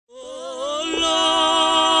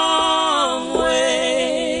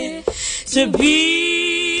to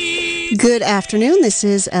be. Good afternoon. This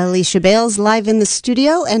is Alicia Bales live in the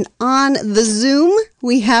studio, and on the Zoom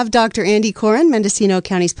we have Dr. Andy Coren, Mendocino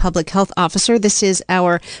County's Public Health Officer. This is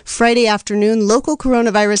our Friday afternoon local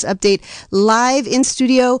coronavirus update live in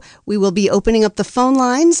studio. We will be opening up the phone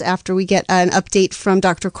lines after we get an update from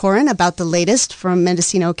Dr. Coren about the latest from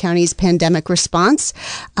Mendocino County's pandemic response.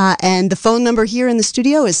 And the phone number here in the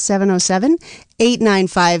studio is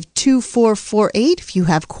 707-895-2448. If you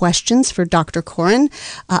have questions for Dr. Coren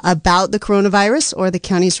about the coronavirus or the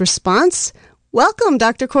county's response, welcome,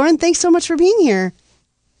 Dr. Coren. Thanks so much for being here.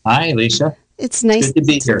 Hi, Lisa. It's nice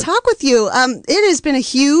to talk with you. It has been a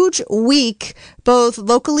huge week, both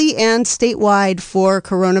locally and statewide, for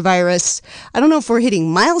coronavirus. I don't know if we're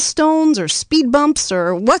hitting milestones or speed bumps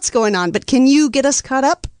or what's going on, but can you get us caught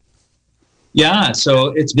up? Yeah, so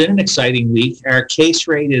it's been an exciting week. Our case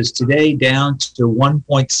rate is today down to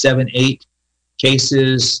 1.78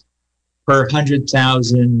 cases per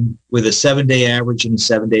 100,000 with a 7-day average and a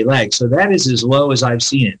 7-day lag. So that is as low as I've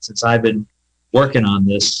seen it since I've been working on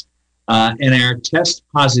this. And our test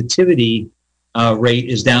positivity rate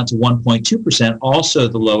is down to 1.2%, also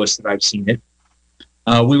the lowest that I've seen it.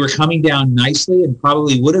 We were coming down nicely and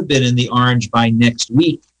probably would have been in the orange by next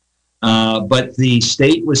week. But the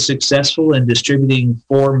state was successful in distributing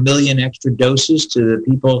 4 million extra doses to the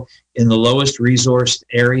people in the lowest resourced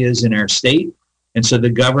areas in our state. And so the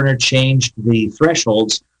governor changed the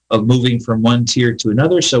thresholds of moving from one tier to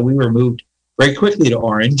another. So we were moved very quickly to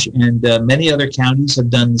orange, and many other counties have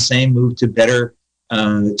done the same, move to better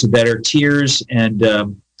tiers. And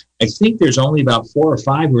I think there's only about 4 or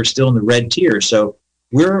 5 who are still in the red tier. So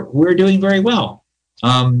we're doing very well.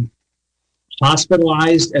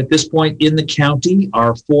 Hospitalized at this point in the county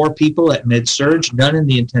are 4 people at Med-Surg, none in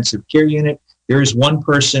the intensive care unit. There is 1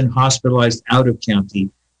 person hospitalized out of county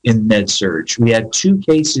in Med-Surg. We had 2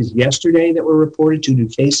 cases yesterday that were reported, 2 new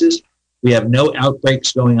cases. We have no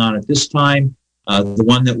outbreaks going on at this time. The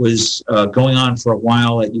one that was going on for a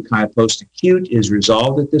while at Ukiah Post Acute is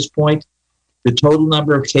resolved at this point. The total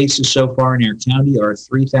number of cases so far in our county are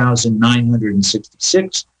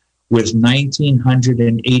 3,966, with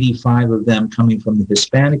 1,985 of them coming from the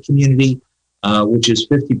Hispanic community, which is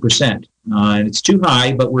 50%. And it's too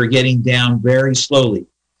high, but we're getting down very slowly.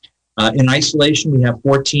 In isolation, we have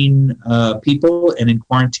 14 people, and in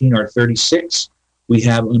quarantine are 36. We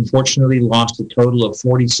have, unfortunately, lost a total of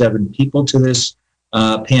 47 people to this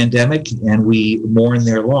pandemic, and we mourn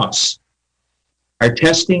their loss. Our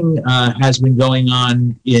testing has been going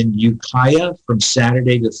on in Ukiah from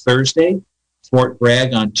Saturday to Thursday, Fort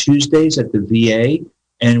Bragg on Tuesdays at the VA,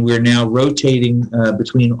 and we're now rotating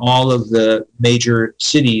between all of the major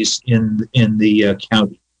cities in the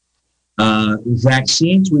county.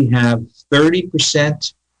 Vaccines, we have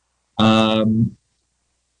 30%.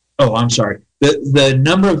 The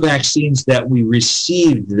number of vaccines that we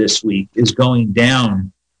received this week is going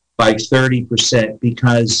down by 30%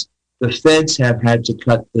 because the feds have had to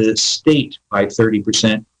cut the state by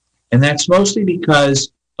 30%. And that's mostly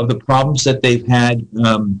because of the problems that they've had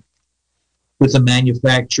with the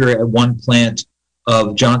manufacturer at one plant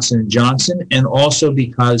of Johnson & Johnson, and also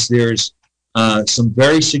because there's some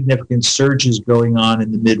very significant surges going on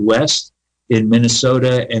in the Midwest, in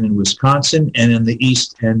Minnesota and in Wisconsin, and in the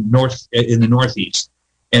east and north, in the Northeast.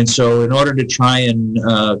 And so in order to try and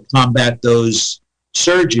combat those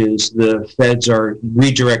surges, the feds are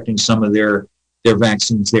redirecting some of their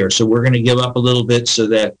vaccines there. So we're going to give up a little bit so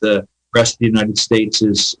that the rest of the United States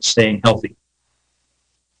is staying healthy.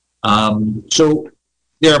 So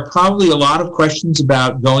there are probably a lot of questions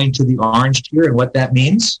about going to the orange tier and what that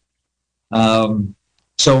means.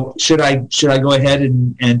 So should I go ahead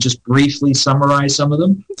and just briefly summarize some of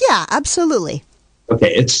them? Yeah, absolutely.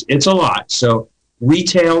 Okay, it's a lot. So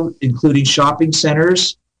retail, including shopping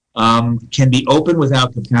centers, can be open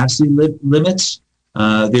without capacity limits.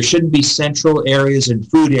 There shouldn't be central areas and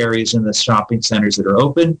food areas in the shopping centers that are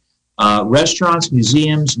open. Restaurants,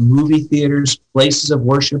 museums, movie theaters, places of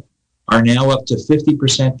worship are now up to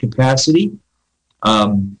 50% capacity.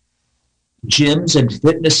 Gyms and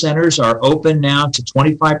fitness centers are open now to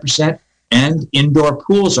 25%, and indoor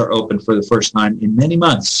pools are open for the first time in many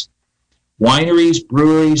months. Wineries,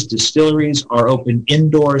 breweries, distilleries are open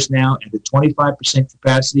indoors now at a 25%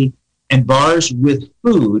 capacity, and bars with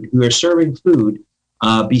food, who are serving food,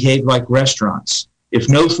 behave like restaurants. If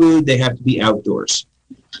no food, they have to be outdoors.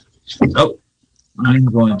 Oh, I'm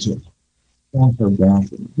going to go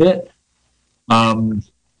back a bit.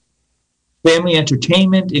 Family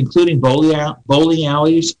entertainment, including bowling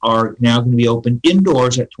alleys, are now going to be open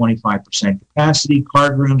indoors at 25% capacity.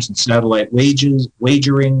 Card rooms and satellite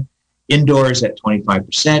wagering indoors at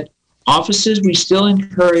 25%. Offices, we still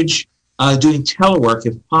encourage doing telework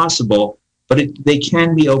if possible, but they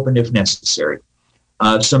can be open if necessary.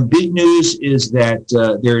 Some big news is that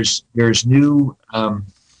there's new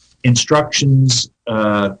instructions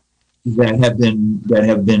that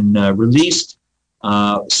have been released.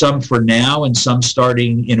 Some for now, and some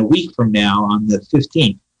starting in a week from now on the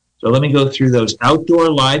 15th. So let me go through those.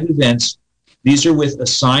 Outdoor live events. These are with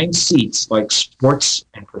assigned seats, like sports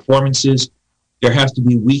and performances. There has to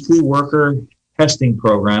be weekly worker testing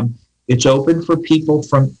program. It's open for people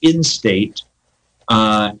from in-state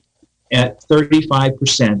at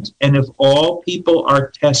 35%. And if all people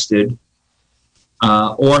are tested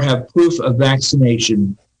or have proof of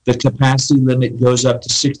vaccination, the capacity limit goes up to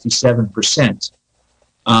 67%.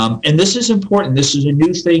 And this is important. This is a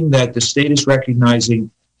new thing that the state is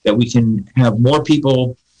recognizing, that we can have more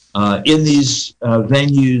people in these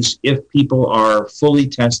venues if people are fully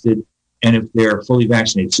tested and if they're fully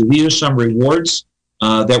vaccinated. So these are some rewards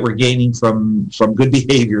that we're gaining from good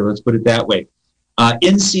behavior, let's put it that way.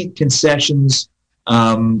 In-seat concessions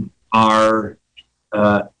are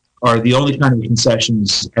the only kind of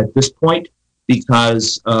concessions at this point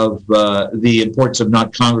because of the importance of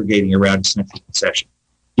not congregating around a central concession.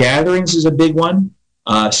 Gatherings is a big one.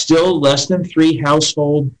 Still less than 3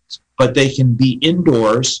 households, but they can be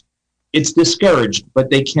indoors. It's discouraged, but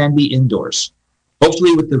they can be indoors.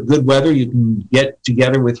 Hopefully with the good weather, you can get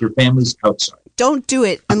together with your families outside. Don't do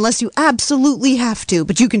it unless you absolutely have to,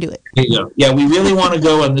 but you can do it. There you go. Yeah, we really want to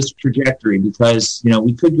go on this trajectory because,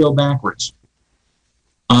 we could go backwards.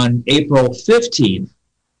 On April 15th,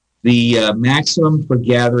 the maximum for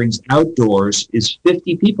gatherings outdoors is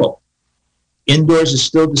 50 people. Indoors is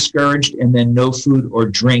still discouraged, and then no food or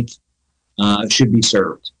drink should be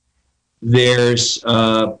served. There's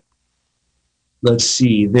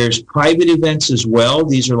there's private events as well.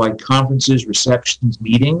 These are like conferences, receptions,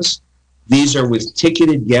 meetings. These are with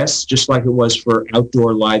ticketed guests, just like it was for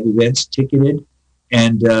outdoor live events, ticketed.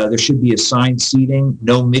 And there should be assigned seating,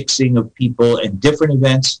 no mixing of people and different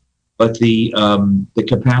events. But the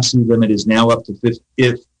capacity limit is now up to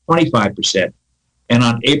 25%. And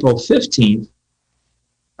on April 15th,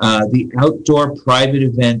 the outdoor private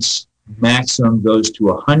events maximum goes to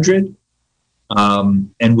 100.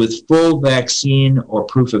 And with full vaccine or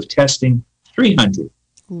proof of testing, 300.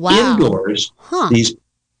 Wow. Indoors,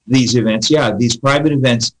 these events, these private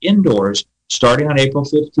events indoors, starting on April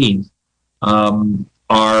 15th,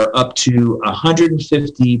 are up to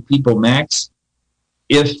 150 people max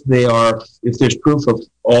if there's proof of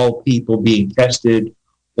all people being tested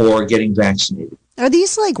or getting vaccinated. Are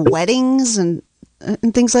these like weddings and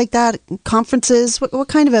things like that, conferences? What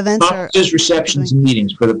kind of events conferences, receptions, and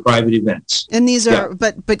meetings for the private events? And these are,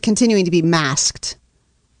 but continuing to be masked.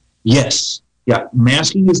 Yes,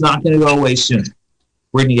 masking is not going to go away soon.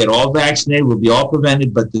 We're going to get all vaccinated. We'll be all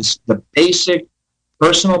prevented. But the basic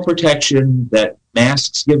personal protection that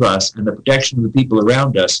masks give us and the protection of the people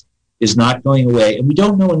around us is not going away. And we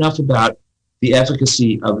don't know enough about the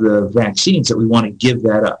efficacy of the vaccines that we want to give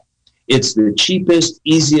that up. It's the cheapest,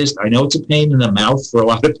 easiest. I know it's a pain in the mouth for a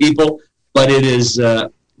lot of people, but it is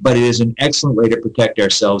an excellent way to protect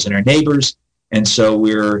ourselves and our neighbors. And so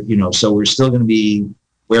we're still going to be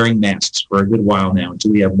wearing masks for a good while now until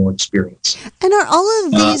we have more experience. And are all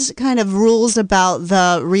of these kind of rules about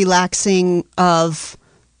the relaxing of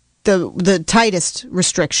the tightest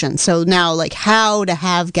restrictions? So now, like how to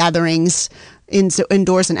have gatherings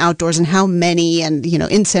indoors and outdoors, and how many, and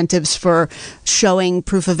incentives for showing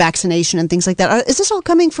proof of vaccination and things like that. Is this all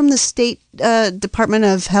coming from the state Department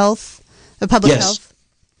of Health, of Public Health?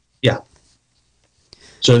 Yeah.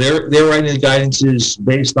 So they're writing the guidances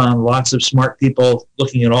based on lots of smart people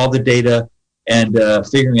looking at all the data and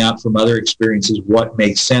figuring out from other experiences what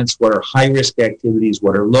makes sense, what are high-risk activities,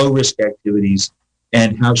 what are low-risk activities,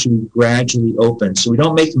 and how should we gradually open. So we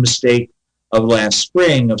don't make the mistake of last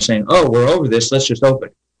spring of saying, oh, we're over this, let's just open.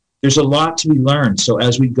 There's a lot to be learned. So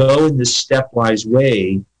as we go in this stepwise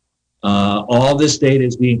way, all this data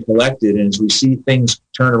is being collected, and as we see things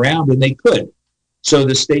turn around, and they could. So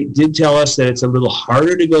the state did tell us that it's a little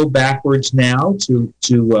harder to go backwards now to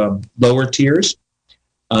lower tiers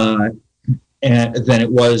than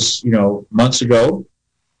it was, months ago.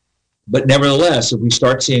 But nevertheless, if we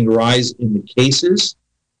start seeing a rise in the cases,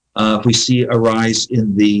 if we see a rise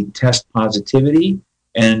in the test positivity,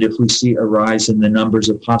 and if we see a rise in the numbers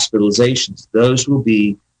of hospitalizations, those will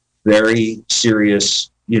be very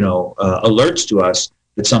serious, alerts to us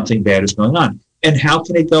that something bad is going on. And how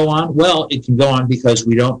can it go on? Well, it can go on because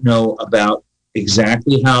we don't know about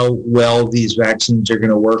exactly how well these vaccines are going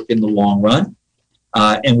to work in the long run.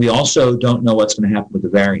 And we also don't know what's going to happen with the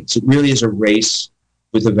variants. It really is a race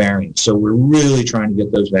with the variant. So we're really trying to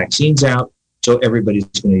get those vaccines out so everybody's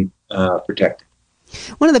going to be protected.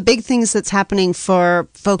 One of the big things that's happening for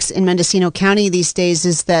folks in Mendocino County these days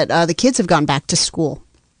is that the kids have gone back to school.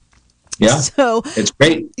 Yeah, so it's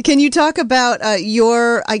great. Can you talk about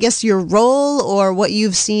your role or what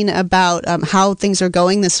you've seen about how things are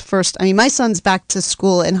going this first? I mean, my son's back to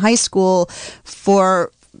school in high school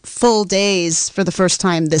for full days for the first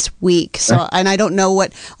time this week. So, and I don't know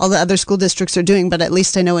what all the other school districts are doing, but at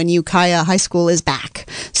least I know in Ukiah, high school is back.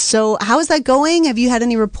 So how is that going? Have you had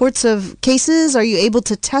any reports of cases? Are you able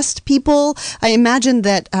to test people? I imagine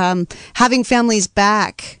that having families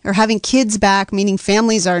back or having kids back, meaning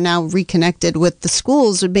families are now reconnected with the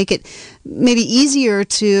schools, would make it maybe easier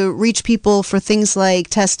to reach people for things like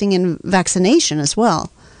testing and vaccination as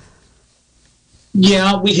well.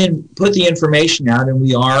 Yeah, we can put the information out, and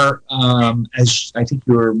we are, as I think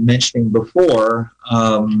you were mentioning before,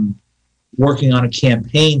 working on a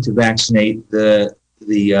campaign to vaccinate the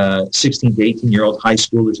 16 to 18-year-old high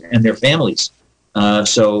schoolers and their families.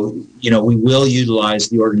 So, we will utilize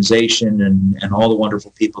the organization and all the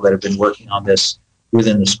wonderful people that have been working on this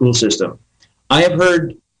within the school system. I have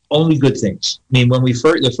heard only good things. I mean, when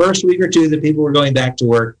the first week or two that people were going back to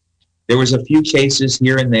work, there was a few cases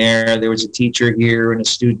here and there. There was a teacher here and a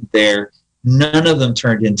student there. None of them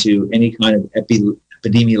turned into any kind of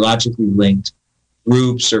epidemiologically linked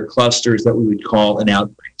groups or clusters that we would call an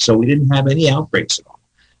outbreak. So we didn't have any outbreaks at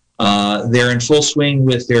all. They're in full swing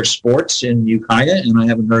with their sports in Ukiah, and I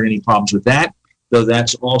haven't heard any problems with that, though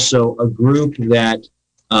that's also a group that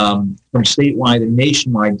from statewide and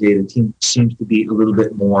nationwide data seems to be a little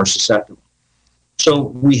bit more susceptible. So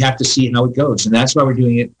we have to see how it goes, and that's why we're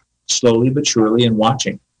doing it slowly but surely and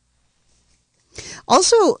watching.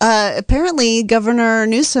 Also, apparently, Governor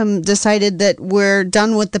Newsom decided that we're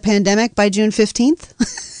done with the pandemic by June 15th.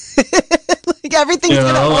 Like everything's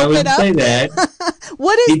going to open I wouldn't up. say that.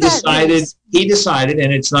 What is that? He decided,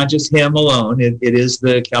 and it's not just him alone. It is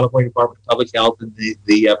the California Department of Public Health and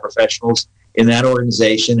the professionals in that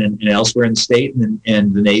organization and elsewhere in the state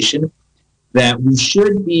and the nation, that we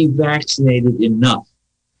should be vaccinated enough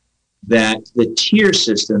that the tier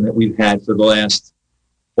system that we've had for the last,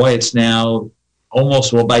 it's now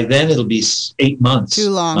almost, by then it'll be 8 months. Too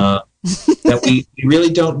long. That we really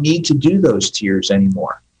don't need to do those tiers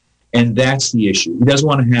anymore. And that's the issue. He doesn't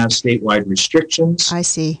want to have statewide restrictions. I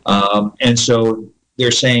see. And so they're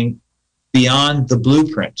saying beyond the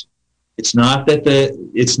blueprint. It's not that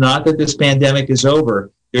this pandemic is over.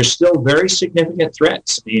 There's still very significant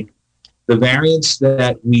threats. I mean, the variants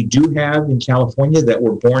that we do have in California that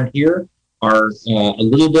were born here are a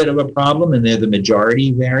little bit of a problem, and they're the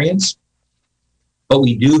majority variants. But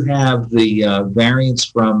we do have the variants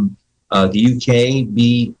from the UK,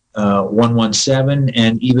 B117,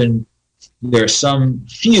 and even there are some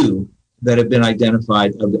few that have been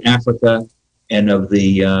identified of Africa and of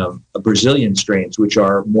the Brazilian strains, which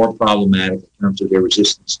are more problematic in terms of their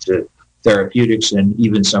resistance to therapeutics and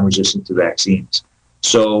even some resistance to vaccines.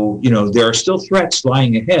 So, there are still threats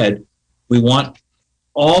lying ahead. We want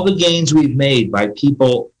all the gains we've made by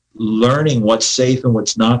people learning what's safe and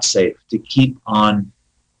what's not safe to keep on.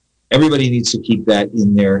 Everybody needs to keep that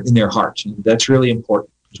in their hearts. And that's really important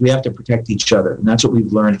because we have to protect each other. And that's what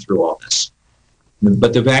we've learned through all this.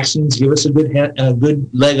 But the vaccines give us a good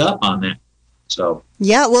leg up on that. So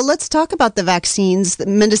yeah, well, let's talk about the vaccines.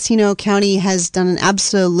 Mendocino County has done an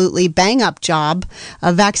absolutely bang-up job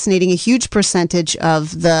of vaccinating a huge percentage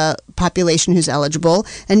of the population who's eligible.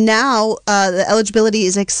 And now the eligibility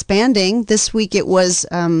is expanding. This week it was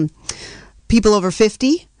people over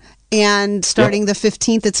 50. And starting the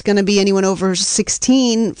 15th, it's going to be anyone over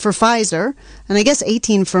 16 for Pfizer, and I guess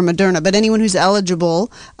 18 for Moderna. But anyone who's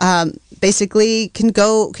eligible basically can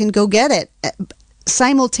go get it.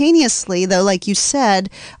 Simultaneously, though, like you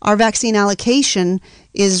said, our vaccine allocation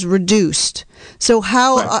is reduced. So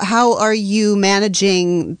how are you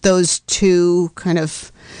managing those two kind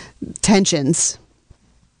of tensions?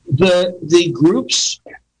 The groups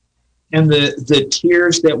and the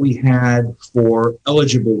tiers that we had for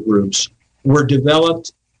eligible groups were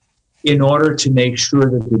developed in order to make sure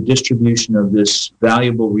that the distribution of this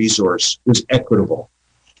valuable resource was equitable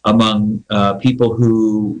among people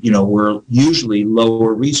who, were usually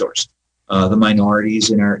lower resourced, the minorities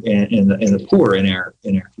and the poor in our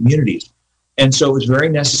communities. And so it was very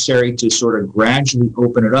necessary to sort of gradually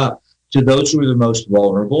open it up to those who were the most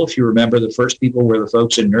vulnerable. If you remember, the first people were the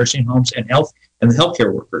folks in nursing homes and the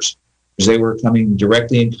healthcare workers, because they were coming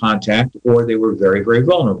directly in contact or they were very, very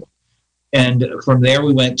vulnerable. And from there,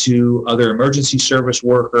 we went to other emergency service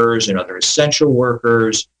workers and other essential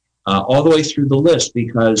workers, all the way through the list,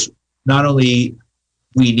 because not only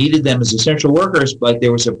we needed them as essential workers, but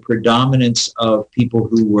there was a predominance of people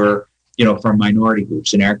who were, from minority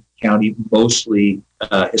groups in our county, mostly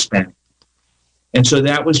Hispanic. And so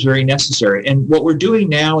that was very necessary. And what we're doing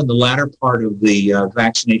now in the latter part of the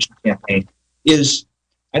vaccination campaign is,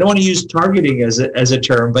 I don't want to use targeting as a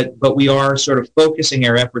term, but we are sort of focusing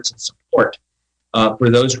our efforts and support for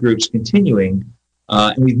those groups continuing.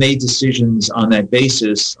 And we've made decisions on that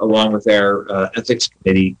basis, along with our ethics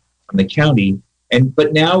committee from the county.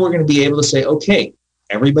 But now we're going to be able to say, okay,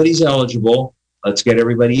 everybody's eligible. Let's get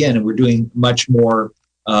everybody in. And we're doing much more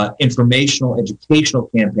informational, educational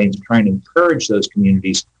campaigns, trying to encourage those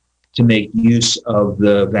communities to make use of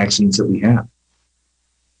the vaccines that we have.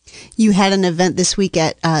 You had an event this week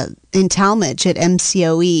in Talmadge at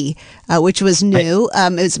MCOE, which was new.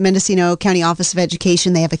 It was Mendocino County Office of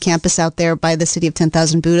Education. They have a campus out there by the City of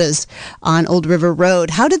 10,000 Buddhas on Old River Road.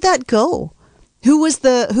 How did that go? Who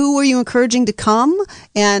were you encouraging to come,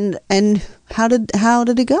 and how did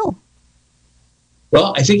it go?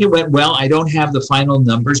 Well, I think it went well. I don't have the final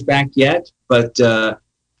numbers back yet, but Glenn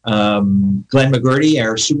McGurty,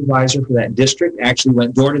 our supervisor for that district, actually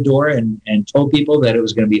went door to door and told people that it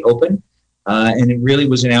was going to be open. And it really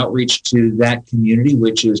was an outreach to that community,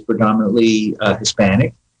 which is predominantly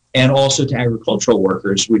Hispanic, and also to agricultural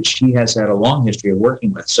workers, which he has had a long history of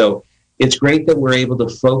working with. So it's great that we're able to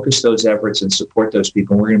focus those efforts and support those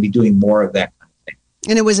people. We're going to be doing more of that kind of thing.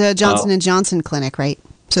 And it was a Johnson & Johnson clinic, right?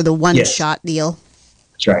 So the one-shot deal.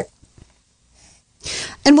 That's right.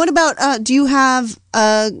 And what about, do you have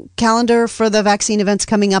a calendar for the vaccine events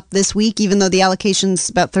coming up this week, even though the allocation's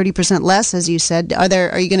about 30% less, as you said?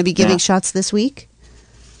 Are you going to be giving shots this week?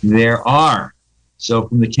 There are. So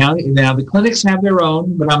from the county, now the clinics have their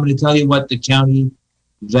own, but I'm going to tell you what the county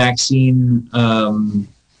vaccine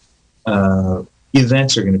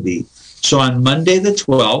events are going to be. So on Monday the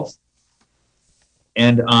 12th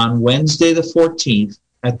and on Wednesday the 14th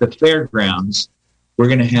at the fairgrounds, we're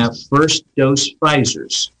going to have first dose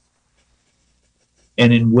Pfizers.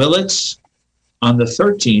 And in Willits, on the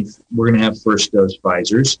 13th, we're going to have first dose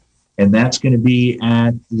Pfizers. And that's going to be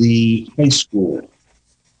at the high school.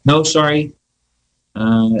 No, sorry,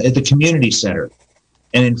 at the community center.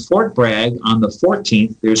 And in Fort Bragg, on the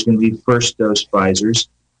 14th, there's going to be first dose Pfizers.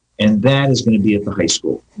 And that is going to be at the high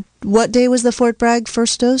school. What day was the Fort Bragg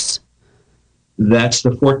first dose? That's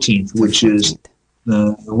the 14th, which is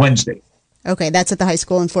the Wednesday. Okay, that's at the high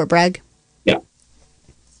school in Fort Bragg? Yeah.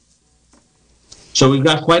 So we've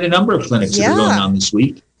got quite a number of clinics that are going on this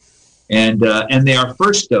week. And they are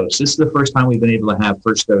first dose. This is the first time we've been able to have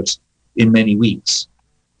first dose in many weeks.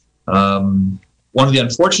 One of the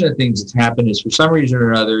unfortunate things that's happened is, for some reason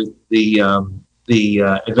or another, the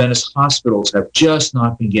Adventist hospitals have just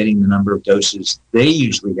not been getting the number of doses they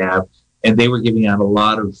usually have, and they were giving out a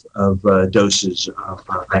lot of doses of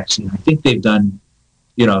vaccine. I think they've done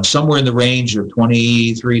somewhere in the range of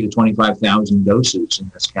 23 to 25,000 doses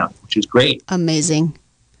in this county, which is great. Amazing.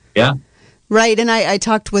 Yeah. Right. And I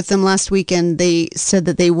talked with them last week, and they said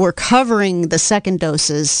that they were covering the second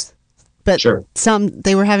doses, but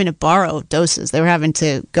they were having to borrow doses. They were having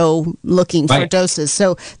to go looking for doses.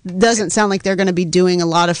 So it doesn't sound like they're going to be doing a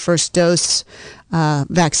lot of first dose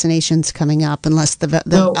vaccinations coming up unless the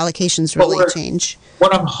allocations really change.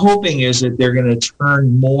 What I'm hoping is that they're going to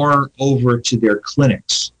turn more over to their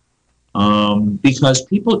clinics because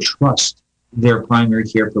people trust their primary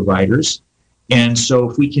care providers. And so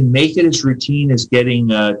if we can make it as routine as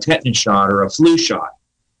getting a tetanus shot or a flu shot,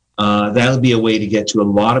 that'll be a way to get to a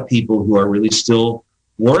lot of people who are really still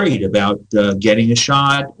worried about getting a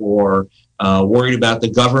shot, or worried about the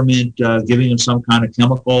government giving them some kind of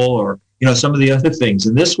chemical, or some of the other things.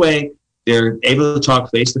 And this way, they're able to talk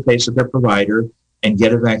face-to-face with their provider and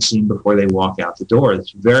get a vaccine before they walk out the door.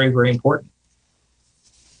 It's very, very important.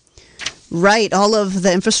 Right. All of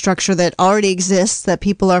the infrastructure that already exists that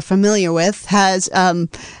people are familiar with has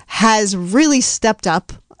really stepped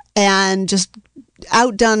up and just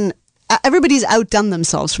everybody's outdone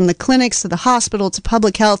themselves, from the clinics to the hospital to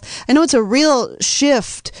public health. I know it's a real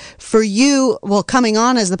shift for you, coming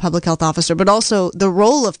on as the public health officer, but also the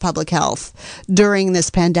role of public health during this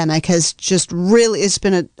pandemic has just it's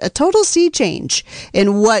been a total sea change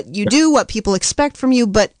in what you do, what people expect from you.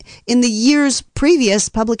 But in the years previous,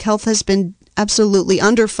 public health has been absolutely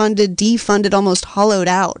underfunded, defunded, almost hollowed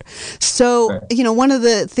out. So, one of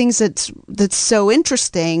the things that's so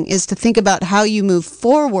interesting is to think about how you move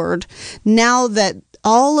forward now that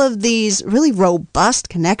all of these really robust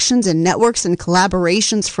connections and networks and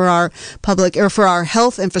collaborations for our public, or for our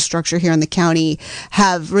health infrastructure here in the county,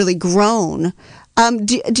 have really grown.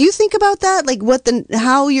 Do you think about that? Like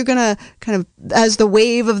how you're going to kind of, as the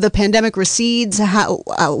wave of the pandemic recedes,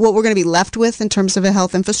 what we're going to be left with in terms of a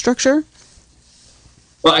health infrastructure?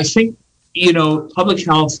 Well, I think, public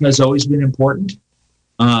health has always been important.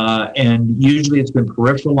 And usually it's been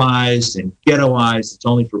peripheralized and ghettoized. It's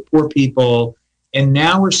only for poor people. And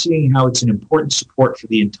now we're seeing how it's an important support for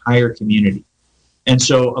the entire community. And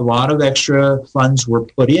so a lot of extra funds were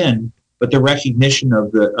put in, but the recognition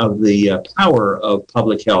of the power of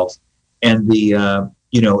public health and the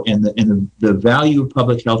value of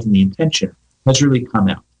public health and the intention has really come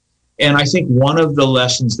out. And I think one of the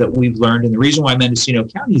lessons that we've learned, and the reason why Mendocino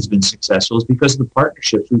County has been successful, is because of the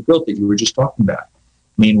partnerships we've built that you were just talking about.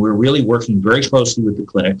 I mean, we're really working very closely with the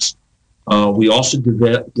clinics. We also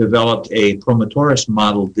developed a Promotoris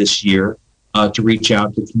model this year to reach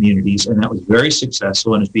out to communities, and that was very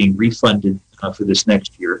successful and is being refunded for this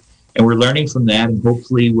next year. And we're learning from that, and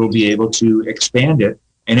hopefully we'll be able to expand it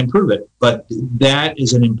and improve it. But that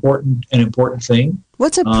is an important thing.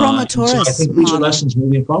 What's a Promotoris so I think these are lessons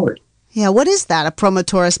moving forward. Yeah, what is that, a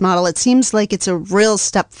Promotoris model? It seems like it's a real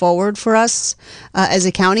step forward for us as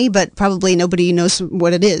a county, but probably nobody knows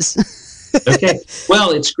what it is. Okay.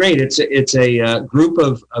 Well, it's great. It's a group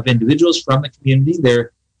of individuals from the community.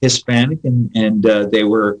 They're Hispanic, and they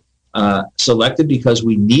were selected because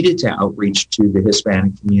we needed to outreach to the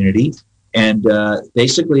Hispanic community. And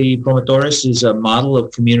basically, Promotoris is a model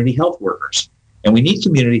of community health workers. And we need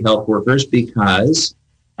community health workers because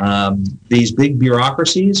these big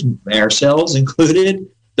bureaucracies, ourselves included,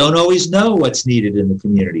 don't always know what's needed in the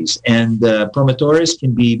communities. And Promotoris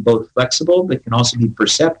can be both flexible, but can also be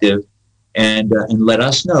perceptive and let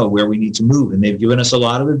us know where we need to move. And they've given us a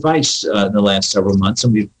lot of advice in the last several months,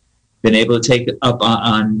 and we've been able to take up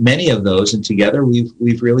on many of those. And together,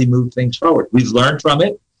 we've really moved things forward. We've learned from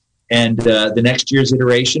it, and the next year's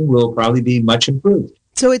iteration will probably be much improved.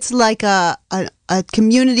 So it's like a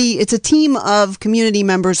community, it's a team of community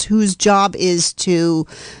members whose job is to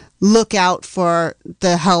look out for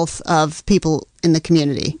the health of people in the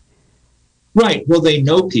community. Right. Well, they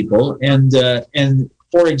know people. And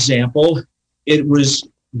for example, it was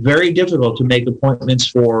very difficult to make appointments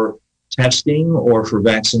for testing or for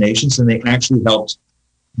vaccinations. And they actually helped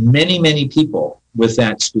many, many people with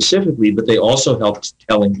that specifically, but they also helped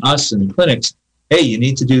telling us in the clinics, hey, you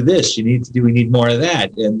need to do this, we need more of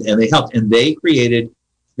that. And they helped. And they created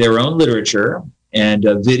their own literature and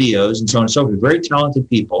videos and so on and so forth. Very talented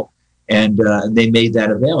people. And they made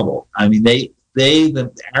that available. I mean,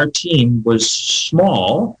 our team was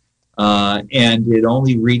small, and it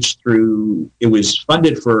only reached through, it was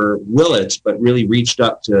funded for Willits, but really reached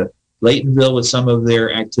up to Laytonville with some of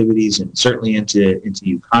their activities and certainly into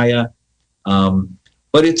Ukiah.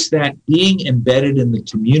 But it's that being embedded in the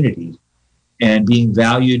community and being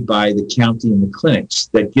valued by the county and the clinics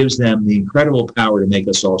that gives them the incredible power to make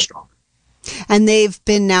us all stronger. And they've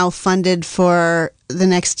been now funded for the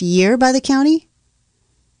next year by the county?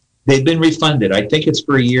 They've been refunded. I think it's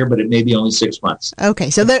for a year, but it may be only 6 months.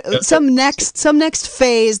 Okay, so some next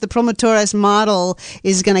phase, the Promotoris model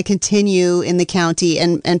is going to continue in the county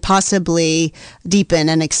and possibly deepen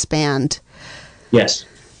and expand. Yes.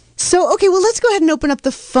 So, okay, well, let's go ahead and open up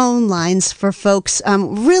the phone lines for folks.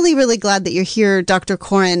 I'm really, really glad that you're here, Dr.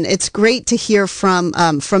 Koren. It's great to hear from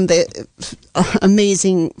the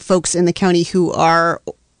amazing folks in the county who are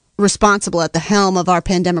responsible at the helm of our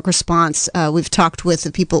pandemic response. We've talked with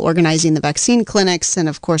the people organizing the vaccine clinics and,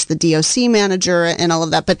 of course, the DOC manager and all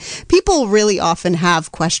of that. But people really often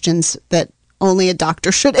have questions that only a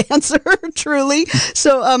doctor should answer, truly.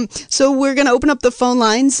 So we're going to open up the phone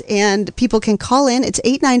lines, and people can call in. It's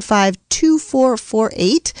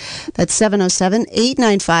 895-2448. That's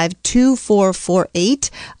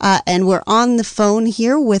 707-895-2448. And we're on the phone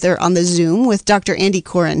here on the Zoom with Dr. Andy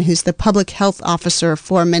Koren, who's the public health officer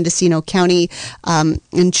for Mendocino County,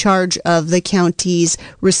 in charge of the county's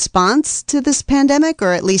response to this pandemic,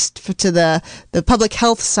 or at least to the public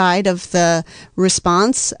health side of the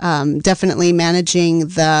response. Definitely managing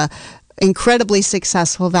the incredibly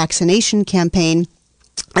successful vaccination campaign.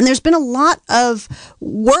 And there's been a lot of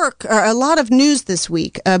work, or a lot of news this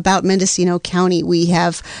week about Mendocino County. We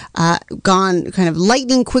have gone kind of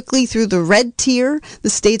lightning quickly through the red tier, the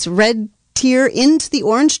state's red tier, into the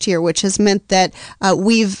orange tier, which has meant that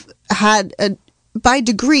we've had by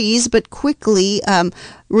degrees, but quickly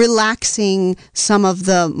relaxing some of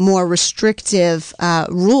the more restrictive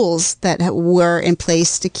rules that were in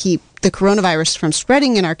place to keep the coronavirus from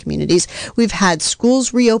spreading in our communities. We've had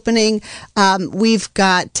schools reopening. We've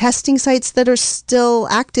got testing sites that are still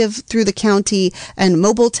active through the county and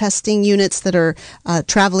mobile testing units that are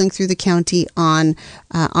traveling through the county on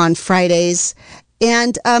Fridays.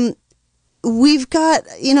 And we've got,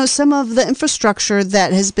 some of the infrastructure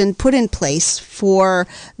that has been put in place for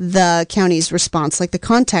the county's response, like the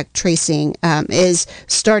contact tracing, is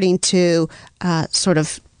starting to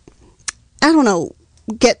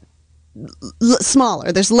get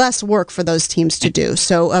smaller. There's less work for those teams to do.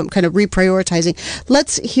 So kind of reprioritizing.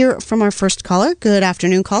 Let's hear from our first caller. Good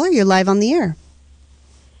afternoon, caller. You're live on the air.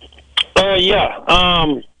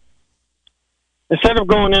 Instead of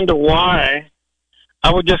going into why,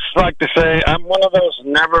 I would just like to say I'm one of those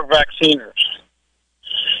never vacciners.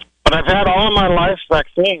 But I've had all of my life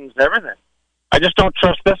vaccines, everything. I just don't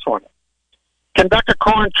trust this one. Can Dr.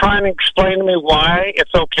 Coren try and explain to me why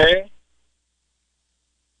it's okay?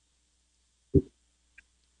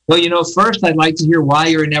 Well, first I'd like to hear why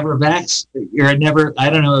you're a never I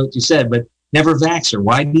don't know what you said, but never vaxxer.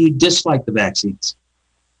 Why do you dislike the vaccines?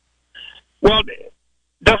 Well,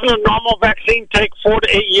 doesn't a normal vaccine take 4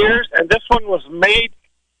 to 8 years? And this one was made.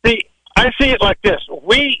 See, I see it like this: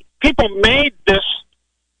 people made this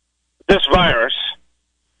virus,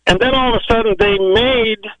 and then all of a sudden they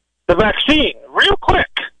made the vaccine real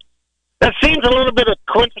quick. That seems a little bit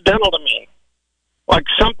coincidental to me, like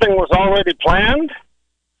something was already planned.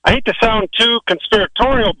 I hate to sound too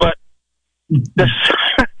conspiratorial, but there's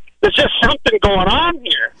just something going on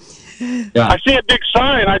here. Yeah. I see a big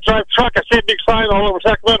sign. I drive truck. I see a big sign all over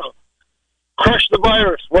Sacramento. Crush the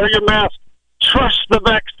virus. Wear your mask. Trust the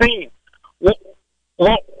vaccine.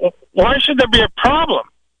 Well, why should there be a problem?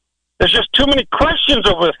 There's just too many questions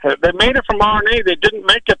over it. They made it from RNA. They didn't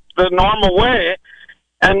make it the normal way.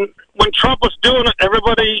 And when Trump was doing it,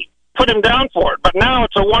 everybody put him down for it. But now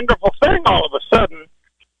it's a wonderful thing all of a sudden.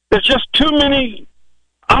 There's just too many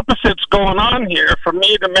opposites going on here for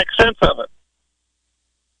me to make sense of it.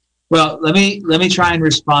 Well, let me try and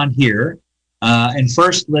respond here. And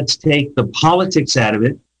first, let's take the politics out of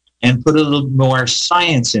it and put a little more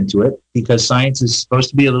science into it, because science is supposed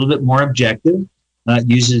to be a little bit more objective. It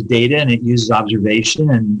uses data and it uses observation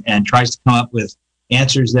and tries to come up with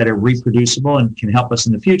answers that are reproducible and can help us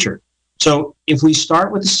in the future. So if we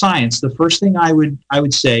start with the science, the first thing I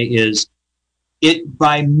would say is it,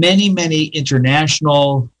 by many, many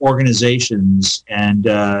international organizations, and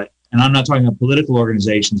I'm not talking about political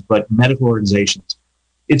organizations, but medical organizations,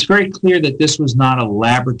 it's very clear that this was not a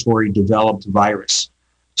laboratory-developed virus.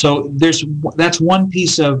 So that's one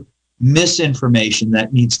piece of misinformation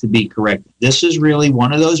that needs to be corrected. This is really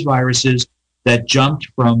one of those viruses that jumped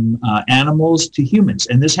from animals to humans,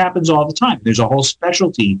 and this happens all the time. There's a whole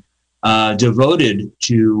specialty devoted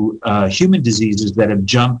to human diseases that have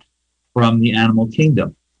jumped from the animal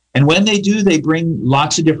kingdom. And when they do, they bring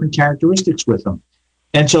lots of different characteristics with them.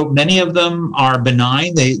 And so many of them are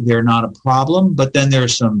benign. They're not a problem, but then there are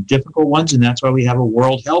some difficult ones, and that's why we have a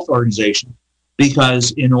World Health Organization,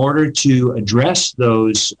 because in order to address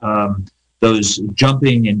those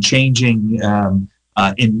jumping and changing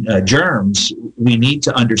in germs, we need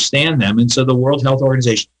to understand them. And so the World Health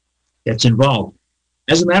Organization gets involved.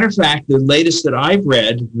 As a matter of fact, the latest that I've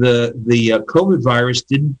read, the COVID virus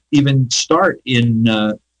didn't even start in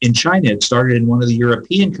China. It started in one of the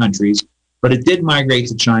European countries, but it did migrate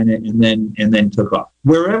to China and then took off.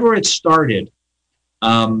 Wherever it started,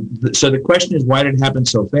 so the question is, why did it happen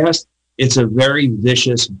so fast? It's a very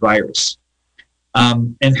vicious virus.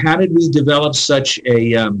 And how did we develop such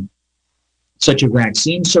a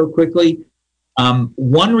vaccine so quickly?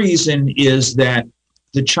 One reason is that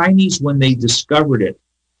the Chinese, when they discovered it,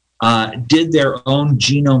 did their own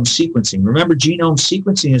genome sequencing. Remember, genome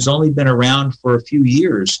sequencing has only been around for a few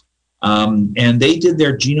years. And they did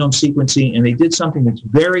their genome sequencing, and they did something that's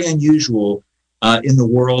very unusual in the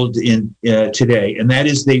world today, and that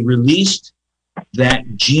is they released that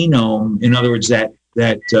genome. In other words, that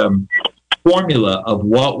formula of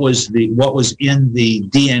what was in the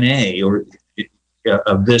DNA or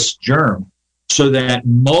of this germ, so that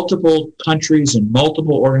multiple countries and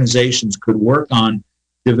multiple organizations could work on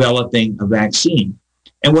developing a vaccine.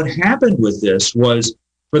 And what happened with this was,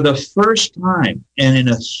 for the first time, and in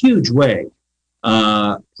a huge way,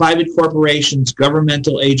 private corporations,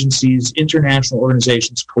 governmental agencies, international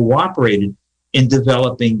organizations cooperated in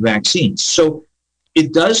developing vaccines. So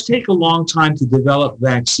it does take a long time to develop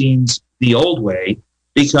vaccines the old way,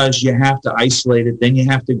 because you have to isolate it, then you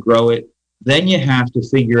have to grow it, then you have to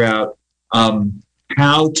figure out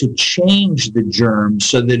how to change the germ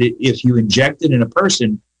so that if you inject it in a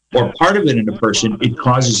person, or part of it in a person, it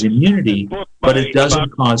causes immunity, but it doesn't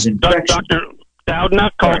cause infection. Dr. Doudna,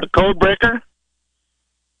 called The Code Breaker.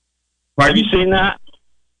 Pardon? Have you seen that?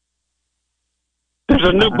 There's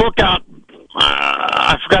a new book out.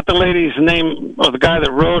 I forgot the lady's name, or the guy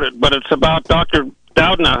that wrote it, but it's about Dr.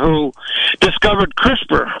 Doudna, who discovered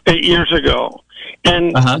CRISPR 8 years ago.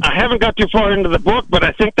 And I haven't got too far into the book, but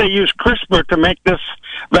I think they use CRISPR to make this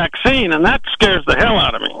vaccine, and that scares the hell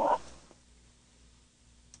out of me.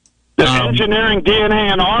 They're engineering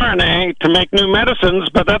DNA and RNA to make new medicines,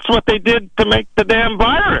 but that's what they did to make the damn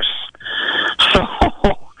virus. So,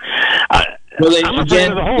 they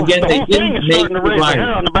didn't make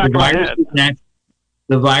the virus.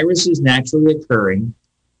 The virus is naturally occurring,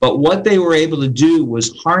 but what they were able to do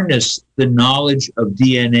was harness the knowledge of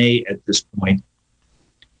DNA at this point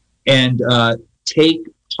and take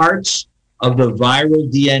parts of the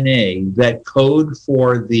viral DNA that code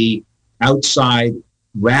for the outside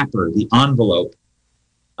wrapper, the envelope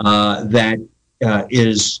that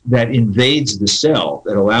invades the cell,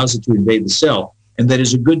 that allows it to invade the cell, and that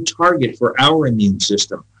is a good target for our immune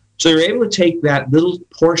system. So they're able to take that little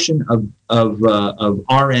portion of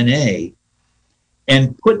RNA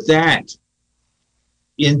and put that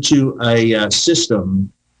into a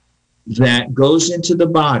system that goes into the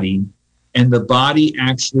body, and the body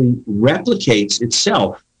actually replicates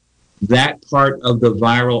itself, that part of the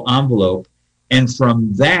viral envelope, and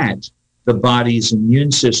from that, the body's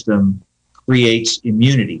immune system creates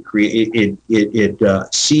immunity.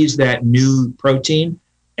 It sees that new protein,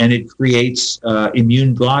 and it creates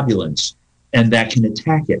immune globulins, and that can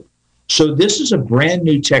attack it. So this is a brand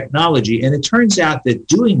new technology, and it turns out that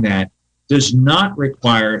doing that does not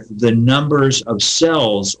require the numbers of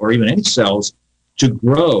cells, or even any cells, to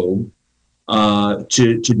grow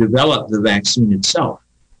to develop the vaccine itself.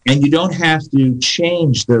 And you don't have to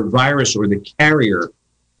change the virus or the carrier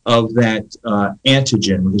of that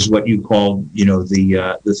antigen, which is what you call,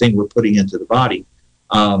 the thing we're putting into the body.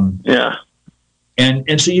 And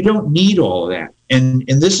so you don't need all of that. And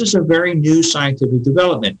this is a very new scientific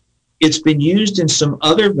development. It's been used in some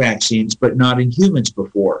other vaccines, but not in humans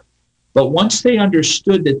before. But once they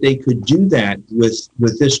understood that they could do that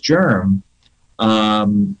with this germ,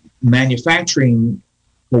 manufacturing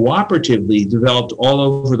cooperatively developed all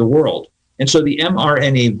over the world. And so the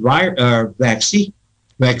mRNA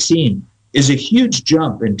vaccine is a huge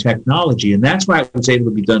jump in technology, and that's why it was able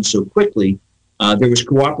to be done so quickly. There was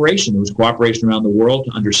cooperation. There was cooperation around the world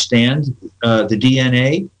to understand the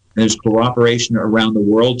DNA, and there's cooperation around the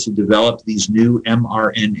world to develop these new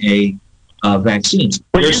mRNA vaccines.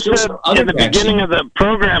 Well, you said in the beginning of the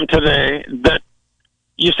program today that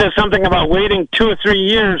you said something about waiting 2 or 3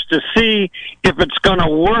 years to see if it's going to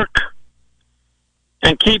work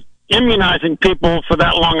and keep immunizing people for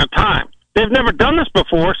that long a time. They've never done this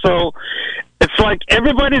before, so it's like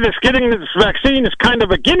everybody that's getting this vaccine is kind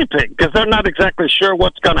of a guinea pig because they're not exactly sure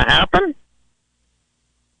what's going to happen.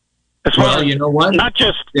 Well, you know what? Not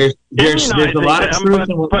just there's a lot of truth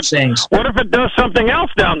in what we're saying. What if it does something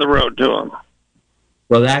else down the road to them?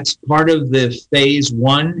 Well, that's part of the phase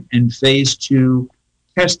 1 and phase 2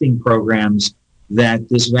 testing programs that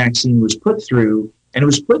this vaccine was put through, and it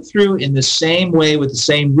was put through in the same way with the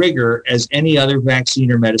same rigor as any other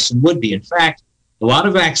vaccine or medicine would be. In fact, a lot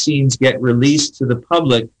of vaccines get released to the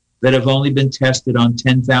public that have only been tested on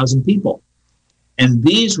 10,000 people. And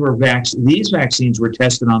these vaccines were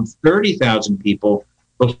tested on 30,000 people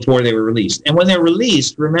before they were released. And when they're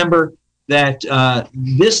released, remember that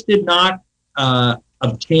this did not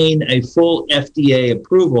obtain a full FDA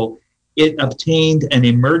approval. It obtained an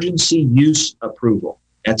emergency use approval.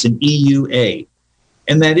 That's an EUA.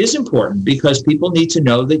 And that is important because people need to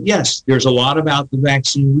know that, yes, there's a lot about the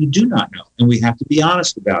vaccine we do not know, and we have to be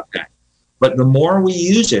honest about that. But the more we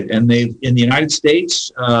use it, and in the United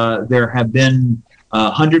States, there have been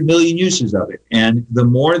 100 million uses of it. And the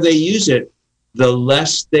more they use it, the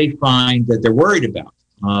less they find that they're worried about.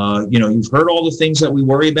 You've heard all the things that we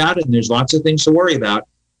worry about, and there's lots of things to worry about.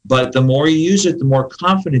 But the more you use it, the more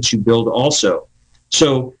confidence you build also.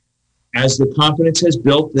 So as the confidence has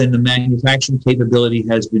built, then the manufacturing capability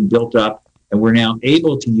has been built up, and we're now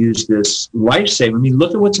able to use this life-saving. I mean,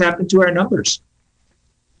 look at what's happened to our numbers.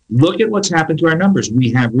 Look at what's happened to our numbers. We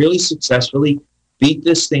have really successfully beat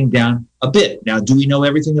this thing down a bit. Now, do we know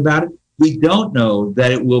everything about it? We don't know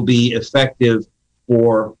that it will be effective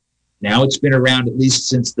for, now it's been around at least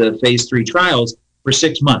since the phase 3 trials, for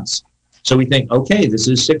 6 months. So we think, okay, this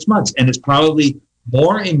is 6 months, and it's probably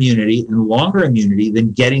more immunity and longer immunity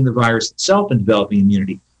than getting the virus itself and developing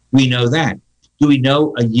immunity. We know that. Do we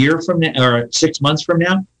know a year from now or 6 months from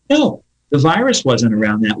now? No, the virus wasn't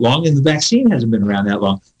around that long, and the vaccine hasn't been around that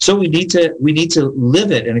long. So we need to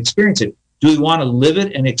live it and experience it. Do we want to live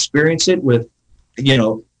it and experience it with,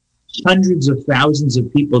 hundreds of thousands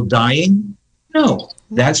of people dying? No.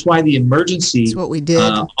 That's why the emergency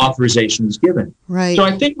authorization was given. Right. So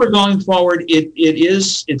I think we're going forward.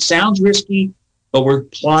 It sounds risky. but we're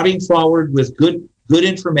plodding forward with good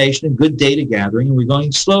information and good data gathering, and we're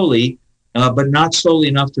going slowly, but not slowly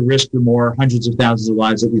enough to risk the more hundreds of thousands of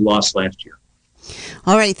lives that we lost last year.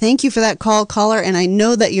 All right. Thank you for that call, caller. And I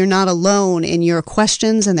know that you're not alone in your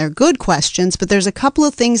questions, and they're good questions, but there's a couple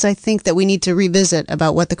of things I think that we need to revisit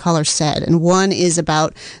about what the caller said. And one is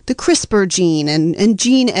about the CRISPR gene and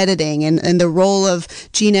gene editing and the role of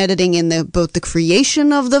gene editing in both the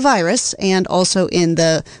creation of the virus and also in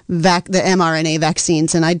the mRNA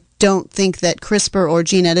vaccines. And I don't think that CRISPR or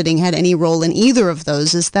gene editing had any role in either of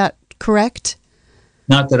those. Is that correct?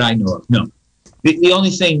 Not that I know of, no. The only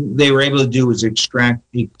thing they were able to do was extract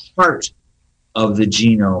a part of the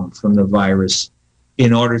genome from the virus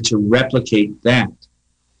in order to replicate that.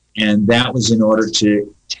 And that was in order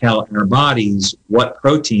to tell our bodies what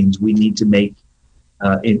proteins we need to make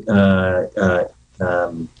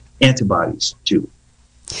antibodies to.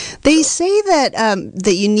 They say that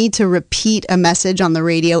that you need to repeat a message on the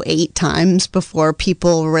radio 8 times before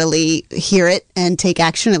people really hear it and take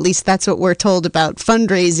action. At least that's what we're told about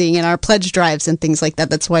fundraising and our pledge drives and things like that.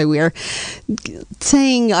 That's why we're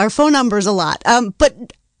saying our phone numbers a lot.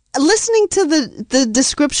 But listening to the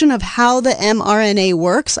description of how the mRNA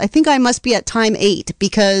works, I think I must be at time 8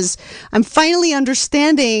 because I'm finally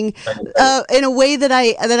understanding in a way that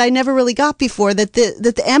I never really got before that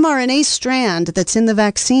the mRNA strand that's in the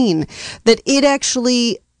vaccine, that it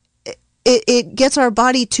actually it gets our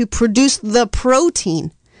body to produce the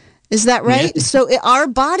protein. Is that right? Yeah. So our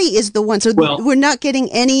body is the one. So we're not getting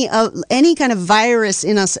any kind of virus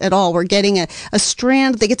in us at all. We're getting a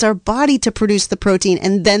strand that gets our body to produce the protein,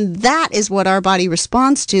 and then that is what our body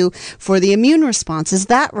responds to for the immune response. Is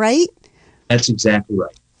that right? That's exactly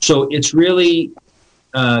right. So it's really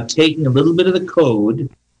taking a little bit of the code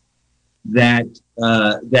that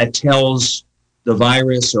tells the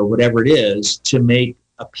virus or whatever it is to make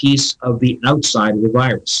a piece of the outside of the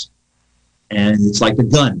virus, and it's like a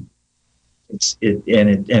gun.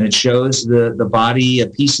 It shows the body a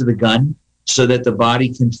piece of the gun so that the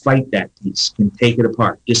body can fight that piece, can take it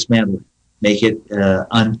apart, dismantle it, make it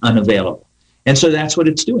unavailable. And so that's what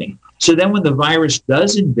it's doing. So then when the virus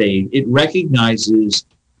does invade, it recognizes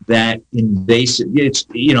that invasive, it's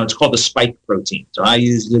called the spike protein. So I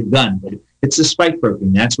use the gun, but it's the spike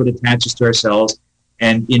protein. That's what attaches to our cells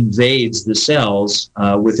and invades the cells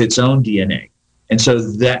with its own DNA. And so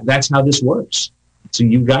that's how this works. So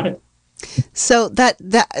you got it. So that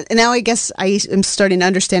now I guess I am starting to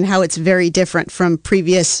understand how it's very different from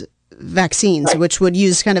previous vaccines, right, which would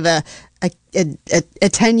use kind of a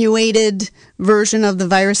attenuated version of the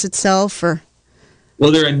virus itself. Or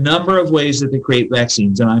well, there are a number of ways that they create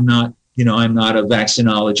vaccines, and I'm not a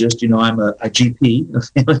vaccinologist. I'm a GP, a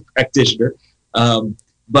family practitioner.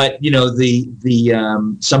 But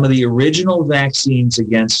some of the original vaccines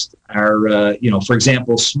against our, for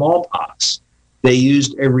example, smallpox. They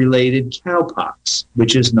used a related cowpox,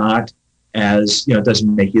 which is not as, it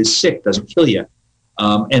doesn't make you sick, doesn't kill you.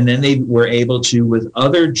 And then they were able to, with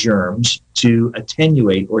other germs, to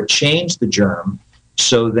attenuate or change the germ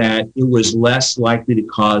so that it was less likely to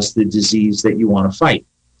cause the disease that you want to fight.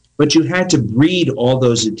 But you had to breed all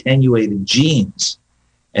those attenuated genes.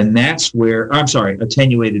 And that's where,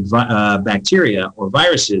 attenuated bacteria or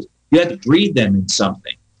viruses, you had to breed them in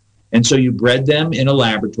something. And so you bred them in a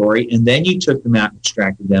laboratory, and then you took them out and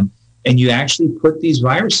extracted them, and you actually put these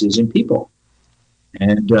viruses in people.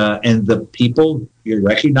 And the people, you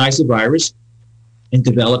recognize the virus and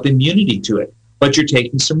develop immunity to it. But you're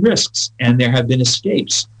taking some risks, and there have been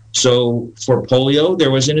escapes. So for polio,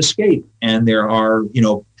 there was an escape, and there are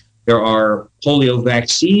polio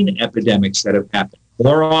vaccine epidemics that have happened.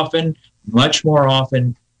 Much more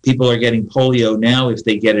often, people are getting polio now if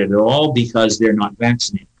they get it at all because they're not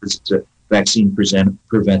vaccinated, because it's a vaccine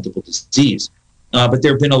preventable disease. But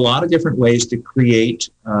there have been a lot of different ways to create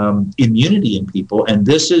immunity in people, and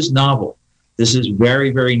this is novel. This is very,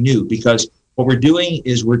 very new, because what we're doing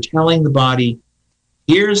is we're telling the body,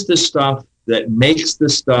 here's the stuff that makes the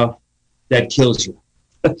stuff that kills you.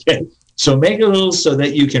 Okay, so make it a little so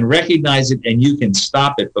that you can recognize it and you can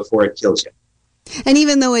stop it before it kills you. And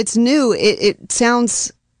even though it's new, it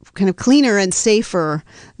sounds kind of cleaner and safer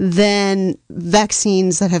than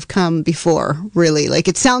vaccines that have come before, really. Like,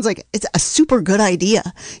 it sounds like it's a super good idea.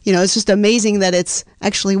 It's just amazing that it's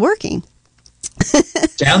actually working.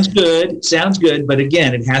 Sounds good. But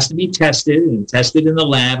again, it has to be tested in the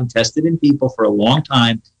lab and tested in people for a long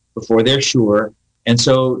time before they're sure. And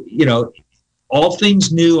so, all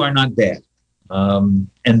things new are not bad. And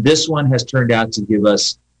this one has turned out to give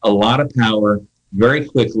us a lot of power very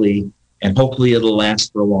quickly, and hopefully it'll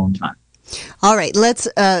last for a long time. All right, let's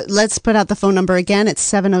put out the phone number again.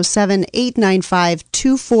 It's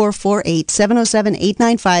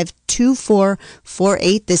 707-895-2448,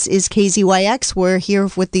 707-895-2448. This is KZYX. We're here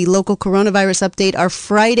with the local coronavirus update. Our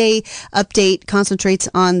Friday update concentrates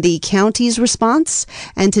on the county's response.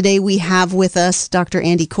 And today we have with us Dr.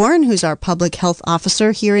 Andy Coren, who's our public health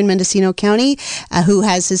officer here in Mendocino County, who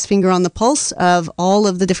has his finger on the pulse of all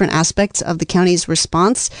of the different aspects of the county's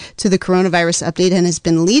response to the coronavirus update and has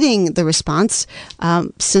been leading the response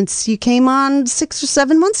since you came on 6 or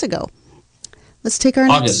 7 months ago. Let's take our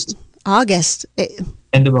August.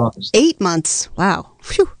 End of August. 8 months. Wow.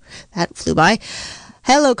 Phew, that flew by.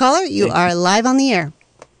 Hello, caller. You are live on the air.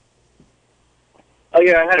 Oh,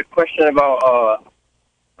 yeah, I had a question about,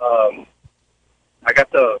 I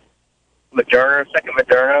got the second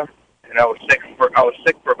Moderna, and I was sick for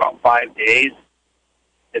about 5 days.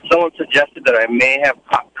 And someone suggested that I may have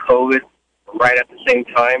caught COVID right at the same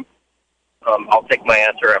time. I'll take my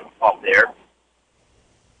answer off there.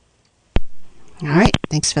 All right.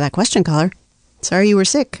 Thanks for that question, caller. Sorry you were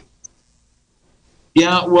sick.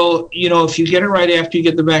 Yeah, well, if you get it right after you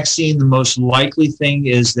get the vaccine, the most likely thing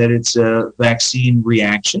is that it's a vaccine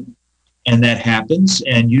reaction, and that happens.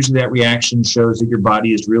 And usually that reaction shows that your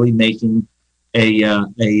body is really making a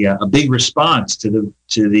big response to the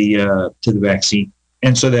vaccine,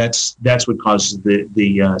 and so that's what causes